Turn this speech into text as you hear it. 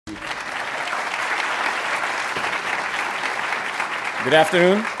Good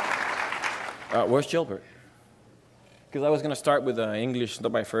afternoon. Where's Gilbert? Because I was going to start with English,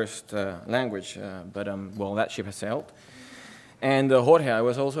 not my first language, but well, that ship has sailed. And Jorge,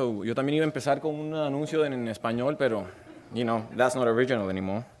 yo también iba a empezar con un anuncio en español, pero, you know, that's not original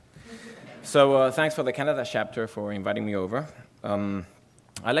anymore. So thanks for the Canada chapter for inviting me over.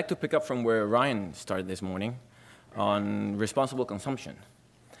 I'd like to pick up from where Ryan started this morning on responsible consumption.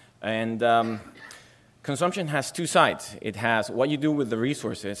 And consumption has two sides. It has what you do with the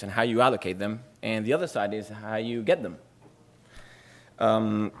resources and how you allocate them, and the other side is how you get them.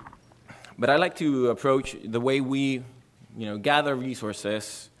 But I like to approach the way we, gather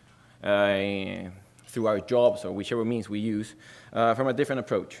resources through our jobs or whichever means we use from a different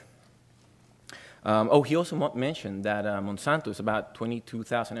approach. He also mentioned that Monsanto is about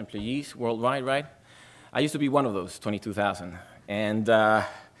 22,000 employees worldwide, right? I used to be one of those 22,000, and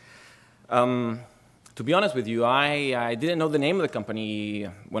to be honest with you, I didn't know the name of the company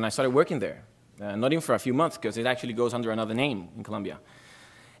when I started working there, not even for a few months, because it actually goes under another name in Colombia.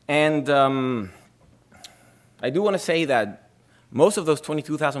 And I do want to say that most of those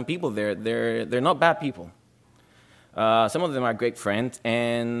 22,000 people there, they're not bad people. Some of them are great friends,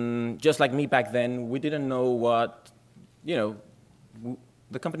 and just like me back then, we didn't know what,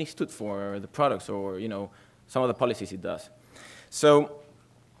 the company stood for, the products, or, some of the policies it does. So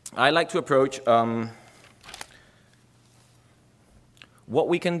I like to approach what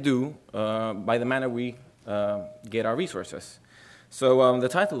we can do by the manner we get our resources. So the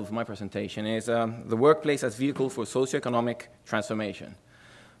title of my presentation is The Workplace as Vehicle for Socioeconomic Transformation.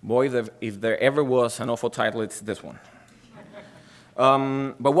 Boy, if there ever was an awful title, it's this one.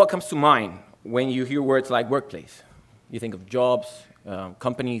 But what comes to mind when you hear words like workplace? You think of jobs,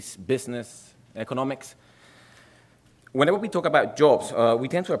 companies, business, economics. Whenever we talk about jobs, we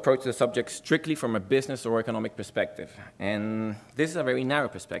tend to approach the subject strictly from a business or economic perspective, and this is a very narrow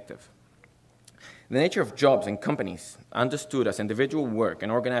perspective. The nature of jobs and companies, understood as individual work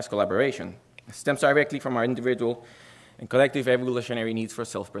and organized collaboration, stems directly from our individual and collective evolutionary needs for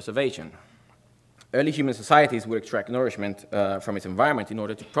self-preservation. Early human societies would extract nourishment from its environment in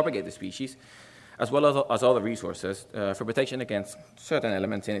order to propagate the species, as well as other resources for protection against certain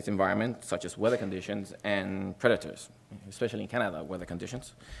elements in its environment, such as weather conditions and predators, especially in Canada, weather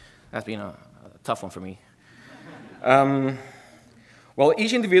conditions. That's been a tough one for me. Well,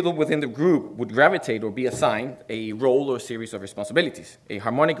 each individual within the group would gravitate or be assigned a role or series of responsibilities. A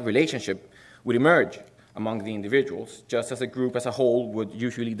harmonic relationship would emerge among the individuals, just as a group as a whole would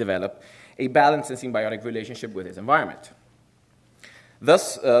usually develop a balanced and symbiotic relationship with its environment.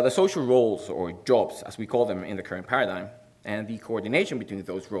 Thus, the social roles, or jobs, as we call them in the current paradigm, and the coordination between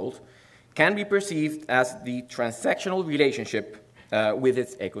those roles can be perceived as the transactional relationship with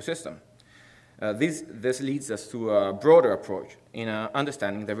its ecosystem. This leads us to a broader approach in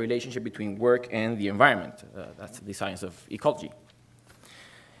understanding the relationship between work and the environment. That's the science of ecology.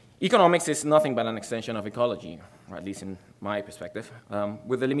 Economics is nothing but an extension of ecology, or at least in my perspective,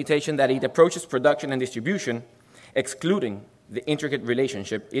 with the limitation that it approaches production and distribution, excluding the intricate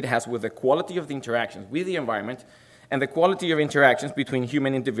relationship it has with the quality of the interactions with the environment and the quality of interactions between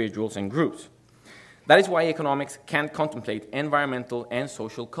human individuals and groups. That is why economics can't contemplate environmental and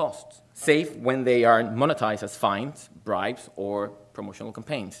social costs, save when they are monetized as fines, bribes, or promotional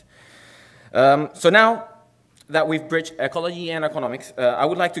campaigns. So now that we've bridged ecology and economics, I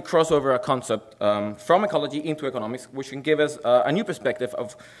would like to cross over a concept from ecology into economics, which can give us a new perspective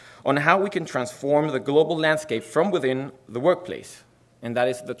on how we can transform the global landscape from within the workplace, and that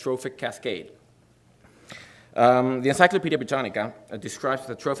is the trophic cascade. The Encyclopedia Britannica describes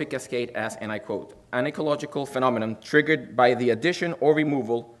the trophic cascade as, and I quote, an ecological phenomenon triggered by the addition or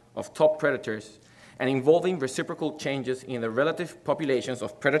removal of top predators and involving reciprocal changes in the relative populations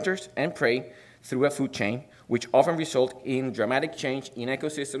of predators and prey through a food chain, which often result in dramatic change in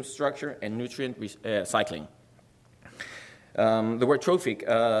ecosystem structure and nutrient cycling. The word trophic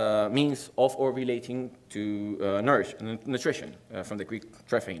means of or relating to nutrition, from the Greek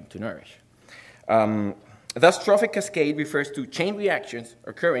trophein, to nourish. Thus, trophic cascade refers to chain reactions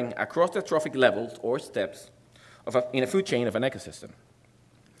occurring across the trophic levels or steps in a food chain of an ecosystem.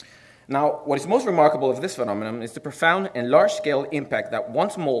 Now, what is most remarkable of this phenomenon is the profound and large-scale impact that one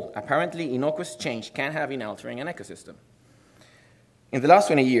small, apparently innocuous change can have in altering an ecosystem. In the last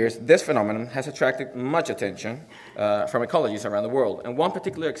 20 years, this phenomenon has attracted much attention from ecologists around the world, and one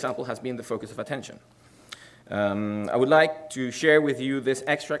particular example has been the focus of attention. I would like to share with you this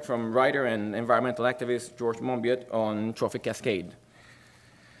extract from writer and environmental activist George Monbiot on trophic cascade.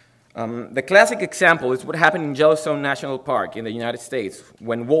 The classic example is what happened in Yellowstone National Park in the United States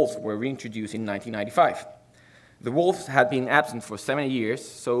when wolves were reintroduced in 1995. The wolves had been absent for 70 years,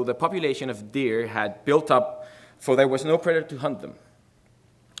 so the population of deer had built up, for there was no predator to hunt them.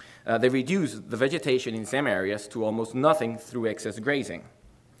 They reduced the vegetation in some areas to almost nothing through excess grazing.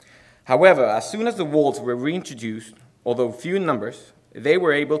 However, as soon as the wolves were reintroduced, although few in numbers, they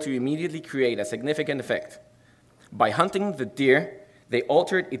were able to immediately create a significant effect. By hunting the deer, they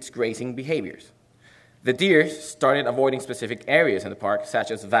altered its grazing behaviors. The deer started avoiding specific areas in the park,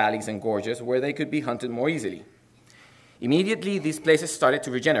 such as valleys and gorges, where they could be hunted more easily. Immediately, these places started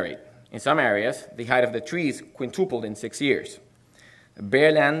to regenerate. In some areas, the height of the trees quintupled in 6 years.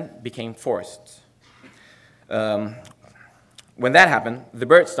 Bare land became forests. When that happened, the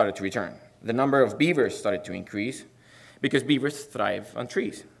birds started to return. The number of beavers started to increase because beavers thrive on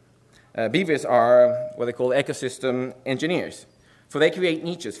trees. Beavers are what they call ecosystem engineers, for they create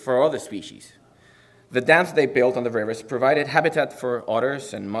niches for other species. The dams they built on the rivers provided habitat for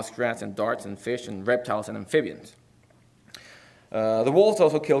otters and muskrats and darts and fish and reptiles and amphibians. The wolves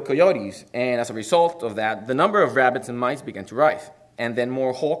also killed coyotes, and as a result of that, the number of rabbits and mice began to rise. And then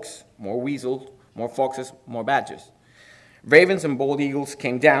more hawks, more weasels, more foxes, more badgers. Ravens and bald eagles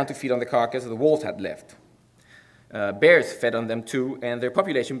came down to feed on the carcass the wolves had left. Bears fed on them too, and their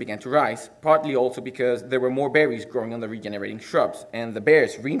population began to rise, partly also because there were more berries growing on the regenerating shrubs, and the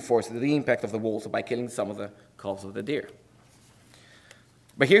bears reinforced the impact of the wolves by killing some of the calves of the deer.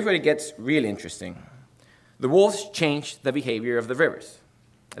 But here's where it gets really interesting. The wolves changed the behavior of the rivers.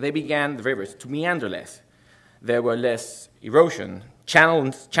 The rivers, to meander less. There were less erosion,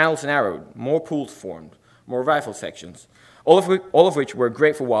 channels narrowed, more pools formed, more rifle sections, all of which were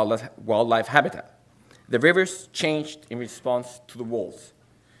great for wildlife habitat. The rivers changed in response to the wolves.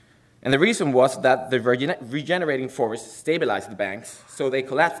 And the reason was that the regenerating forests stabilized the banks, so they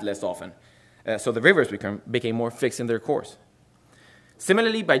collapsed less often. So the rivers became more fixed in their course.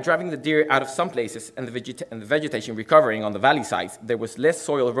 Similarly, by driving the deer out of some places and the vegetation recovering on the valley sides, there was less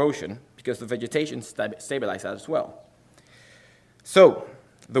soil erosion because the vegetation stabilized as well. So,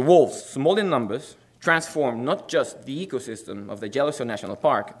 the wolves, small in numbers, transformed not just the ecosystem of the Yellowstone National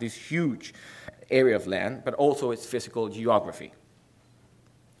Park, this huge area of land, but also its physical geography.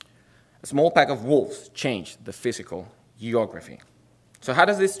 A small pack of wolves changed the physical geography. So how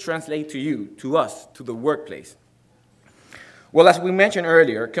does this translate to you, to us, to the workplace? Well, as we mentioned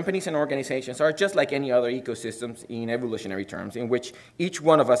earlier, companies and organizations are just like any other ecosystems in evolutionary terms, in which each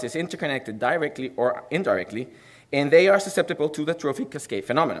one of us is interconnected directly or indirectly, and they are susceptible to the trophic cascade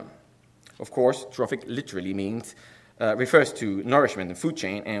phenomenon. Of course, trophic literally refers to nourishment and food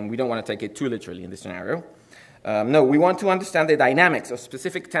chain, and we don't want to take it too literally in this scenario. No, we want to understand the dynamics of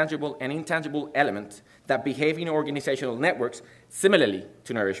specific tangible and intangible elements that behave in organizational networks similarly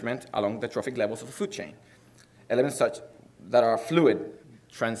to nourishment along the trophic levels of the food chain. Elements such that are fluid,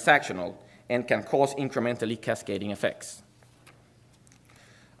 transactional, and can cause incrementally cascading effects.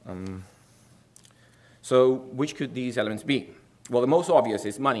 So which could these elements be? Well, the most obvious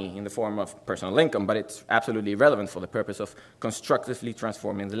is money in the form of personal income, but it's absolutely irrelevant for the purpose of constructively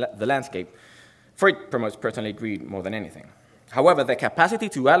transforming the landscape, for it promotes personal greed more than anything. However, the capacity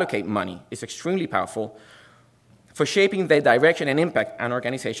to allocate money is extremely powerful for shaping the direction and impact an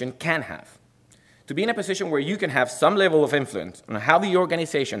organization can have. To be in a position where you can have some level of influence on how the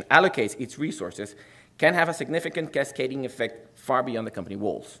organization allocates its resources can have a significant cascading effect far beyond the company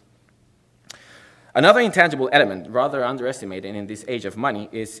walls. Another intangible element, rather underestimated in this age of money,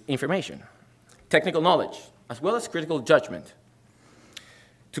 is information, technical knowledge, as well as critical judgment.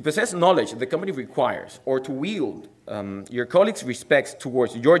 To possess knowledge the company requires, or to wield your colleagues' respect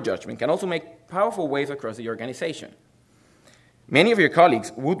towards your judgment can also make powerful waves across the organization. Many of your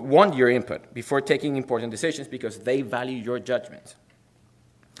colleagues would want your input before taking important decisions because they value your judgment.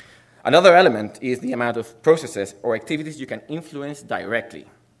 Another element is the amount of processes or activities you can influence directly.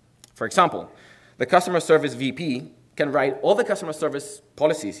 For example, the customer service VP can write all the customer service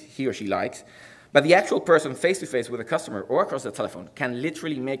policies he or she likes, but the actual person face-to-face with a customer or across the telephone can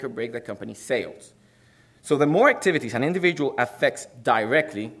literally make or break the company's sales. So the more activities an individual affects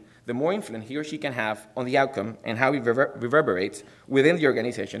directly, the more influence he or she can have on the outcome and how it reverberates within the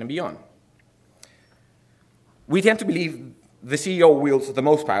organization and beyond. We tend to believe the CEO wields the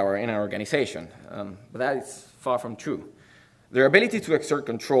most power in an organization, but that is far from true. Their ability to exert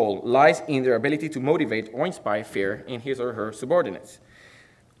control lies in their ability to motivate or inspire fear in his or her subordinates.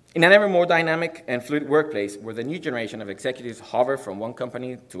 In an ever more dynamic and fluid workplace where the new generation of executives hover from one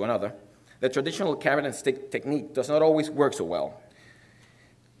company to another, the traditional carrot and stick technique does not always work so well.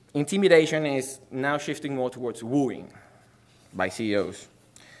 Intimidation is now shifting more towards wooing by CEOs.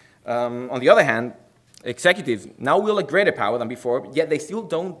 On the other hand, executives now wield a greater power than before, yet they still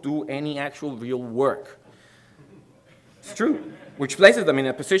don't do any actual real work. It's true, which places them in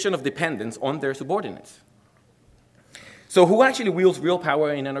a position of dependence on their subordinates. So who actually wields real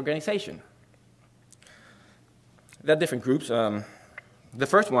power in an organization? There are different groups. The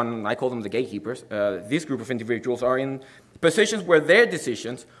first one, I call them the gatekeepers. This group of individuals are in positions where their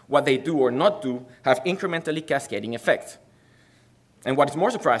decisions, what they do or not do, have incrementally cascading effects. And what is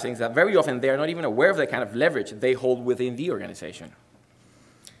more surprising is that very often they are not even aware of the kind of leverage they hold within the organization.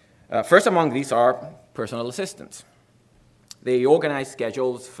 First among these are personal assistants. They organize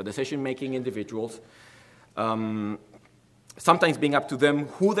schedules for decision-making individuals, sometimes being up to them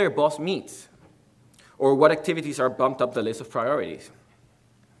who their boss meets or what activities are bumped up the list of priorities.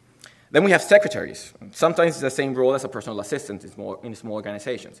 Then we have secretaries, sometimes the same role as a personal assistant in small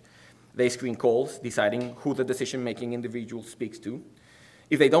organizations. They screen calls, deciding who the decision-making individual speaks to.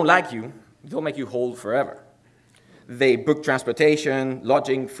 If they don't like you, they'll make you hold forever. They book transportation,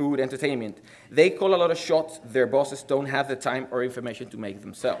 lodging, food, entertainment. They call a lot of shots their bosses don't have the time or information to make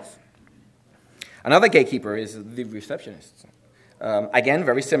themselves. Another gatekeeper is the receptionist. Again,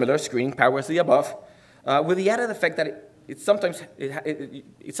 very similar, screening power as the above, with the added effect that it sometimes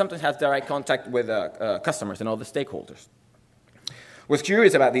has direct contact with customers and other stakeholders. What's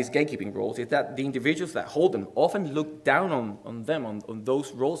curious about these gatekeeping roles is that the individuals that hold them often look down on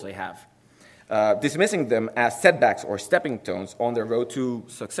those roles they have, dismissing them as setbacks or stepping stones on their road to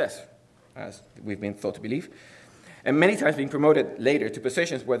success, as we've been thought to believe, and many times being promoted later to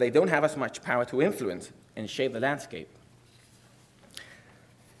positions where they don't have as much power to influence and shape the landscape.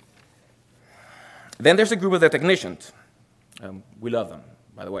 Then there's a group of the technicians. We love them,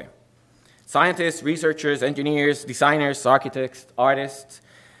 by the way. Scientists, researchers, engineers, designers, architects, artists.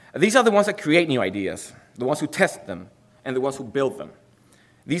 These are the ones that create new ideas, the ones who test them, and the ones who build them.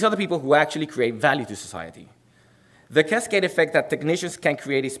 These are the people who actually create value to society. The cascade effect that technicians can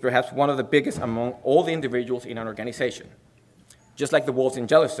create is perhaps one of the biggest among all the individuals in an organization. Just like the wolves in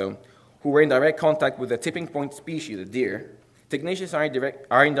Yellowstone, who were in direct contact with the tipping point species, the deer, technicians are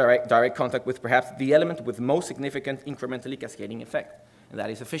in direct contact with perhaps the element with most significant incrementally cascading effect, and that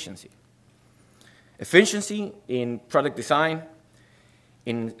is efficiency. Efficiency in product design,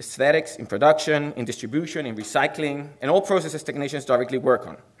 in aesthetics, in production, in distribution, in recycling, and all processes technicians directly work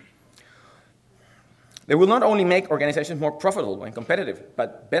on. They will not only make organizations more profitable and competitive,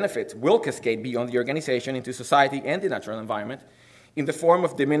 but benefits will cascade beyond the organization into society and the natural environment in the form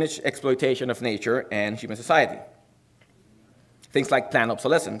of diminished exploitation of nature and human society. Things like planned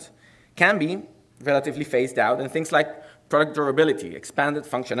obsolescence can be relatively phased out, and things like product durability, expanded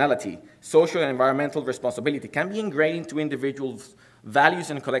functionality, social and environmental responsibility can be ingrained into individuals' values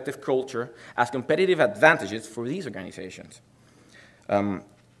and collective culture as competitive advantages for these organizations.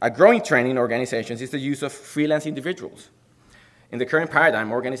 A growing trend in organizations is the use of freelance individuals. In the current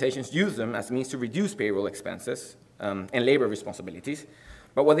paradigm, organizations use them as means to reduce payroll expenses and labor responsibilities,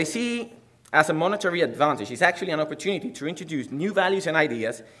 but what they see as a monetary advantage is actually an opportunity to introduce new values and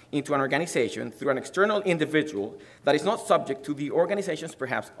ideas into an organization through an external individual that is not subject to the organization's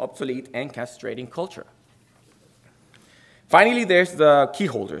perhaps obsolete and castrating culture. Finally, there's the key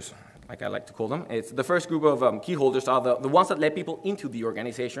holders, like I like to call them. It's the first group of key holders are the ones that let people into the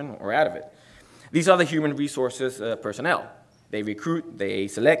organization or out of it. These are the human resources personnel. They recruit, they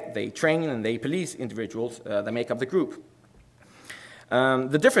select, they train, and they police individuals that make up the group.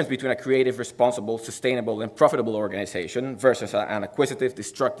 The difference between a creative, responsible, sustainable, and profitable organization versus an acquisitive,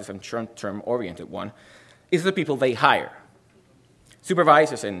 destructive, and short-term oriented one is the people they hire.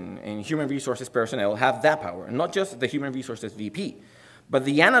 Supervisors and human resources personnel have that power, and not just the human resources VP, but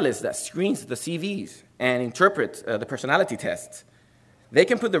the analyst that screens the CVs and interprets the personality tests. They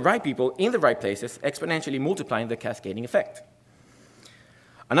can put the right people in the right places, exponentially multiplying the cascading effect.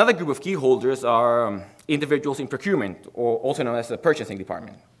 Another group of key holders are individuals in procurement, or also known as the purchasing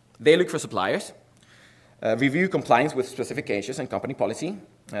department. They look for suppliers, review compliance with specifications and company policy,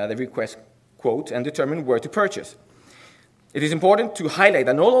 they request quote, and determine where to purchase. It is important to highlight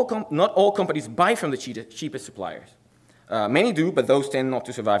that not all companies buy from the cheapest suppliers. Many do, but those tend not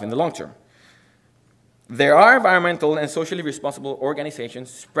to survive in the long term. There are environmental and socially responsible organizations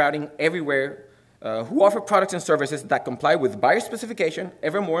sprouting everywhere who offer products and services that comply with buyer specification,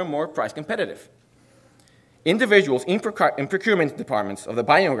 ever more and more price competitive. Individuals in procurement departments of the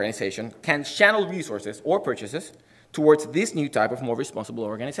buying organization can channel resources or purchases towards this new type of more responsible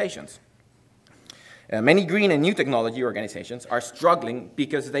organizations. Many green and new technology organizations are struggling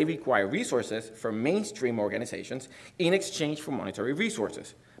because they require resources from mainstream organizations in exchange for monetary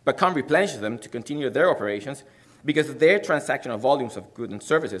resources, but can't replenish them to continue their operations because their transactional volumes of goods and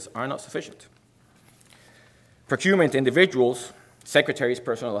services are not sufficient. Procurement individuals secretaries,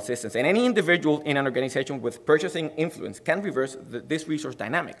 personal assistants, and any individual in an organization with purchasing influence can reverse this resource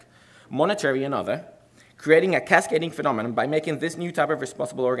dynamic, monetary and other, creating a cascading phenomenon by making this new type of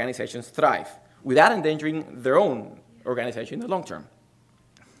responsible organizations thrive without endangering their own organization in the long term.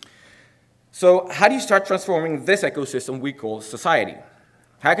 So how do you start transforming this ecosystem we call society?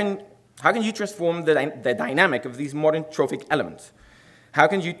 How can you transform the dynamic of these modern trophic elements? How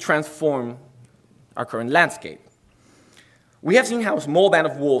can you transform our current landscape? We have seen how a small band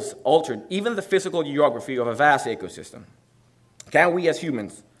of wolves altered even the physical geography of a vast ecosystem. Can we as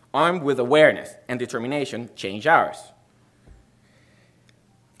humans, armed with awareness and determination, change ours?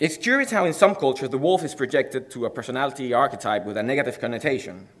 It's curious how in some cultures the wolf is projected to a personality archetype with a negative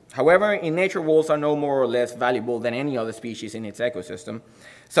connotation. However, in nature, wolves are no more or less valuable than any other species in its ecosystem,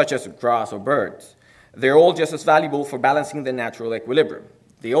 such as grass or birds. They're all just as valuable for balancing the natural equilibrium.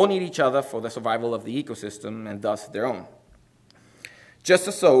 They all need each other for the survival of the ecosystem and thus their own. Just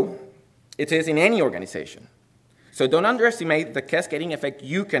as so, it is in any organization. So don't underestimate the cascading effect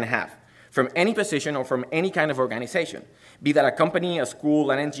you can have from any position or from any kind of organization, be that a company, a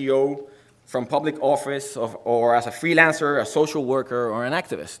school, an NGO, from public office, or as a freelancer, a social worker, or an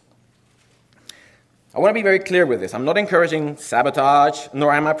activist. I want to be very clear with this. I'm not encouraging sabotage,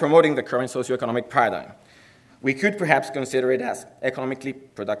 nor am I promoting the current socioeconomic paradigm. We could perhaps consider it as economically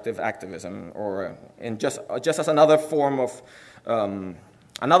productive activism, or just as another form of,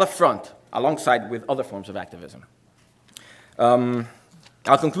 another front alongside with other forms of activism.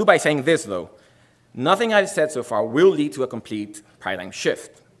 I'll conclude by saying this, though. Nothing I've said so far will lead to a complete paradigm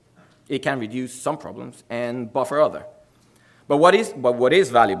shift. It can reduce some problems and buffer other. But what is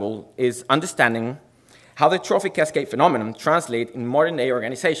valuable is understanding how the trophic cascade phenomenon translates in modern-day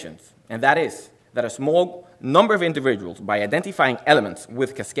organizations, and that is that a small number of individuals, by identifying elements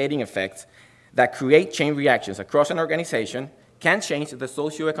with cascading effects that create chain reactions across an organization, can change the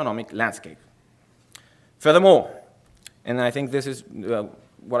socioeconomic landscape. Furthermore, and I think this is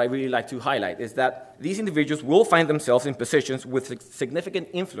what I really like to highlight, is that these individuals will find themselves in positions with significant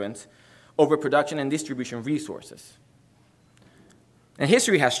influence over production and distribution resources. And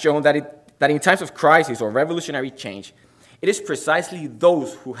history has shown that in times of crisis or revolutionary change, it is precisely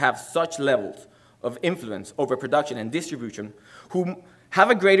those who have such levels of influence over production and distribution who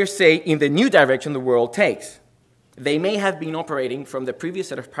have a greater say in the new direction the world takes. They may have been operating from the previous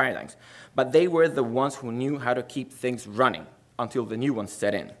set of paradigms, but they were the ones who knew how to keep things running until the new ones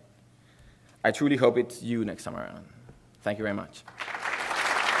set in. I truly hope it's you next time around. Thank you very much.